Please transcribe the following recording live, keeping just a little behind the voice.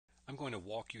I'm going to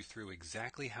walk you through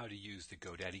exactly how to use the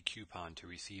GoDaddy coupon to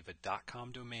receive a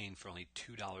 .com domain for only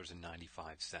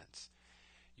 $2.95.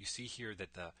 You see here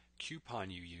that the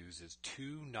coupon you use is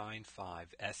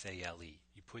 295 SALE.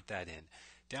 You put that in.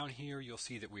 Down here you'll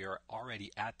see that we are already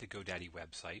at the GoDaddy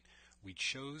website. We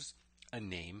chose a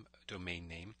name, a domain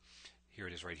name. Here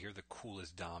it is right here,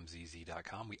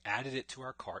 thecoolestdomzz.com. We added it to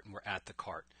our cart and we're at the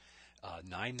cart.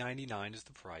 $9.99 is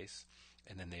the price,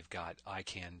 and then they've got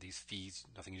ICANN, these fees,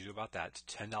 nothing to do about that. It's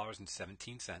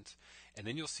 $10.17. And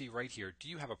then you'll see right here, do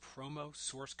you have a promo,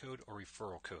 source code, or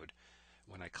referral code?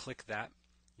 When I click that,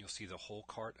 you'll see the whole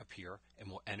cart appear, and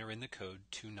we'll enter in the code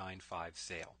 295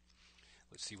 sale.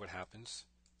 Let's see what happens.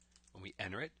 When we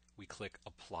enter it, we click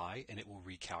apply and it will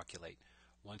recalculate.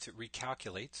 Once it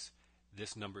recalculates,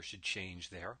 this number should change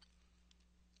there.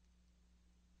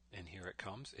 And here it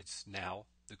comes. It's now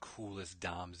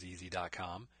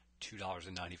thecoolestdomzz.com,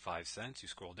 $2.95. You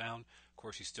scroll down. Of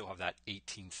course, you still have that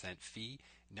 18-cent fee.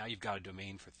 Now you've got a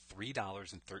domain for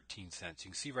 $3.13. You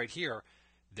can see right here,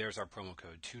 there's our promo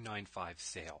code, 295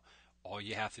 sale. All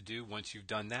you have to do once you've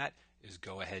done that is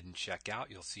go ahead and check out.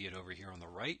 You'll see it over here on the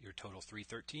right, your total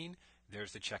 313.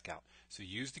 There's the checkout. So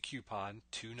use the coupon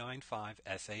 295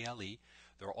 SALE.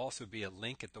 There will also be a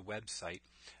link at the website.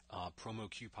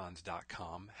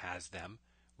 Promocoupons.com has them.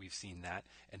 We've seen that,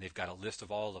 and they've got a list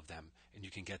of all of them, and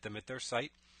you can get them at their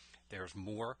site. There's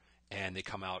more, and they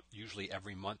come out usually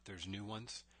every month. There's new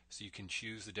ones, so you can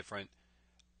choose the different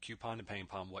coupon depending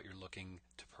upon what you're looking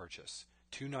to purchase.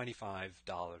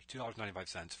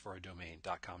 $2.95 for a domain,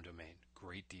 .com domain.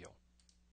 Great deal.